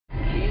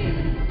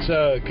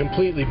a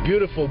completely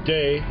beautiful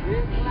day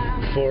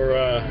for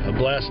a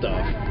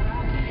blast-off.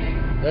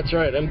 That's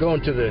right, I'm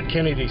going to the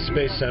Kennedy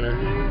Space Center,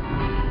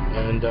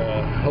 and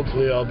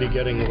hopefully I'll be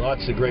getting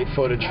lots of great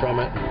footage from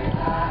it.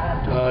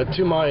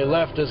 To my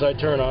left, as I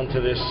turn onto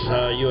this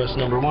US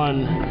number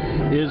 1,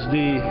 is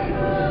the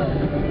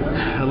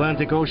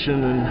Atlantic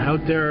Ocean, and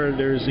out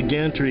there's a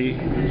gantry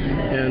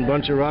and a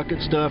bunch of rocket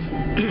stuff.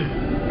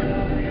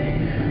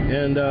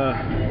 And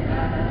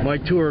my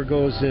tour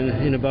goes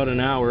in about an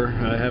hour.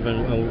 I have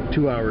a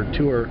 2-hour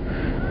tour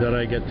that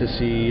I get to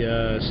see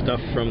stuff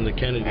from the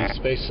Kennedy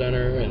Space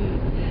Center and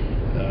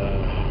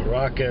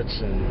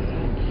rockets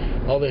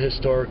and all the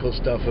historical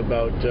stuff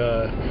about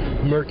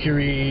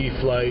Mercury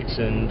flights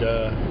and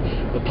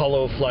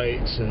Apollo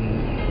flights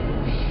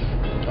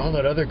and all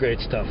that other great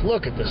stuff.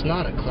 Look at this,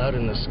 not a cloud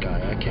in the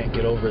sky. I can't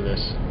get over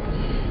this.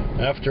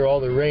 After all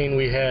the rain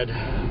we had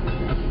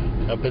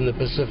up in the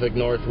Pacific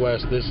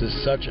Northwest, this is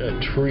such a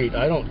treat.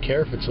 I don't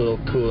care if it's a little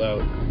cool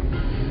out.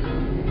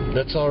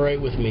 That's all right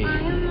with me.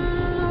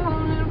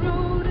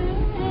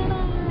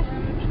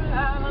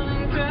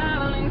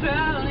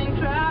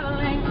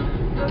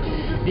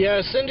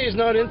 Yeah, Cindy's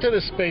not into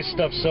the space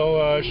stuff,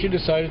 so she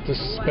decided to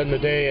spend the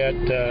day at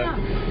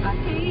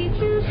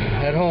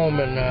home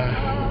and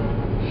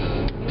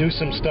do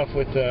some stuff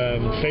with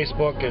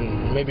Facebook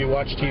and maybe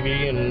watch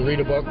TV and read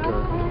a book,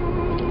 or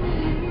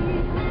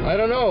I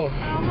don't know.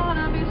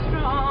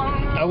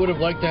 I would have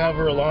liked to have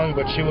her along,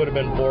 but she would have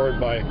been bored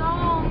by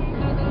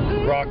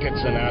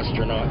rockets and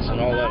astronauts and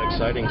all that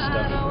exciting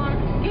stuff.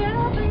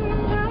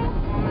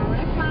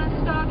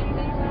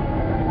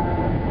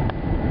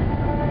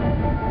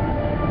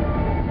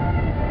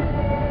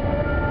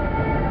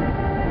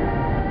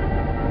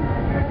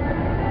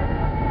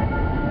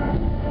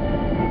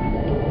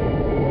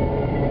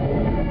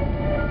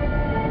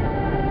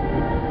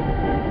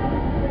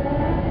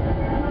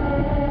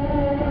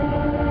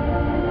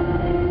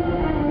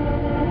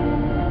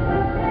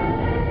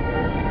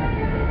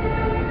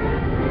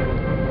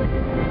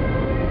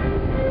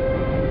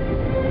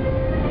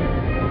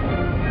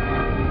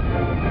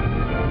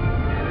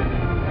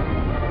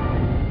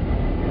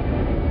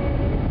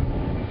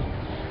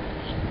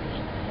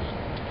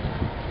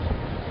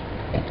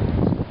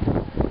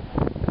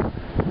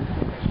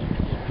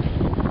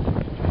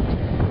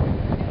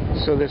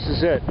 So this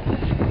is it,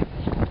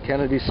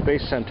 Kennedy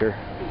Space Center.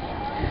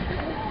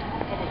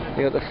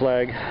 You got the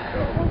flag.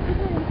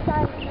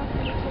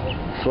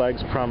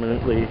 Flag's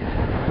prominently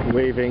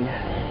waving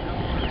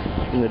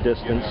in the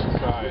distance.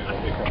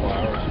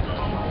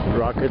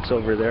 Rockets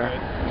over there.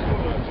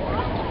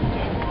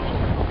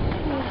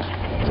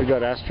 We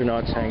got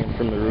astronauts hanging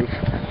from the roof.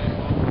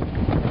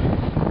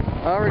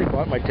 I already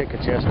bought my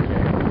tickets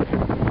yesterday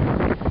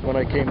when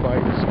I came by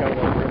to scout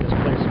out where this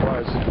place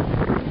was.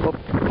 Hope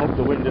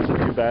the wind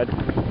isn't too bad.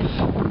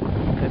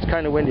 It's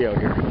kind of windy out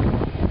here.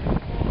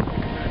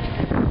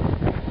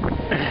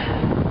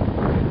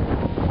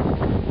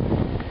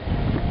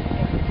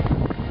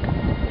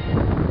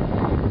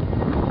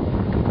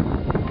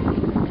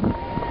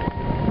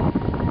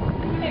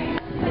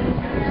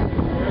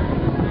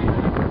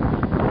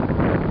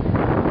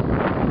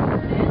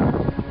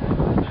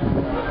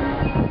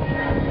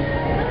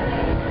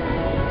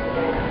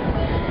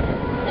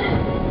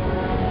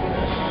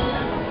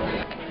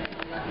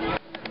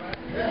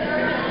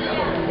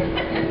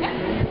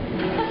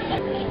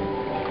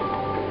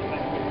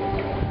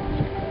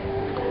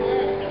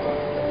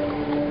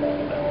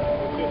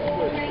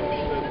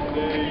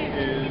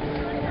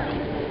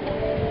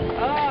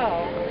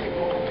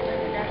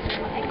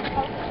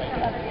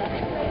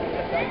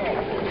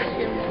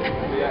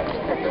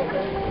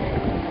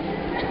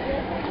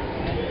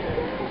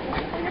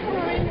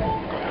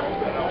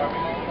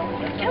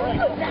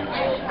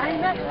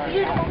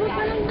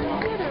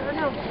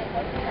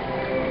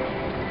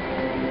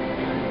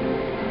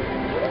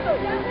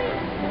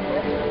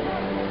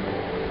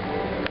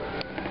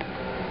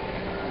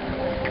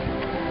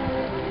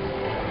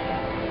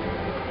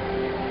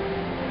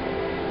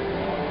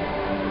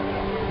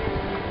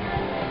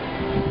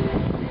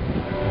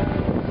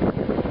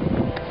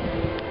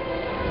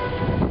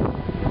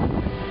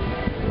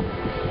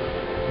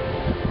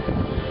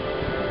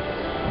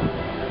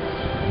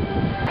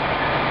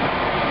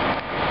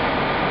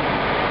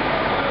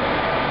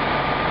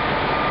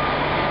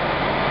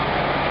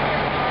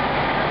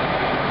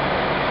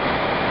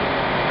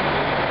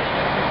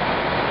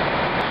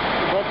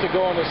 To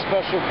go on a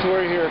special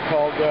tour here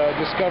called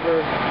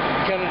Discover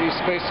Kennedy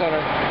Space Center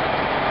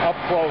up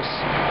close.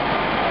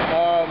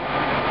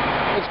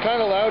 It's kind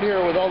of loud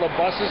here with all the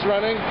buses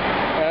running,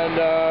 and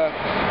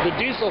the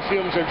diesel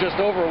fumes are just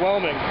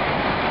overwhelming.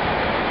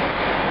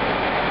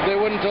 They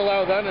wouldn't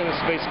allow that in a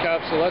space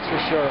capsule, that's for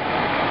sure.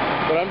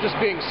 But I'm just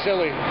being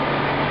silly.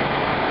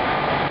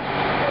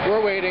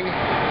 We're waiting,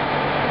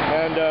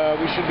 and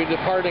we should be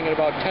departing in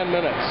about 10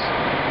 minutes.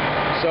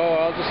 So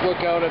I'll just look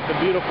out at the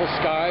beautiful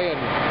sky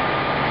and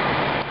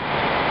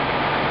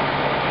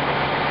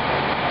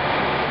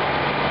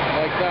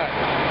that.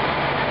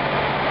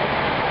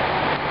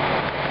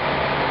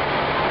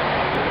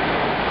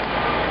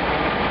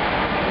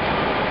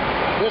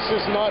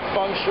 is not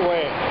feng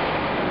shui.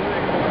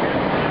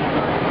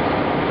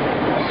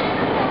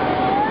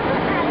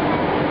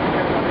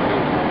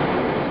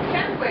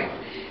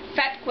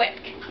 Fat quick.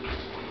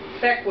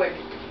 Feckwick.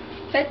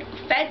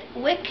 Fat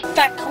wick.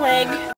 Feckwick.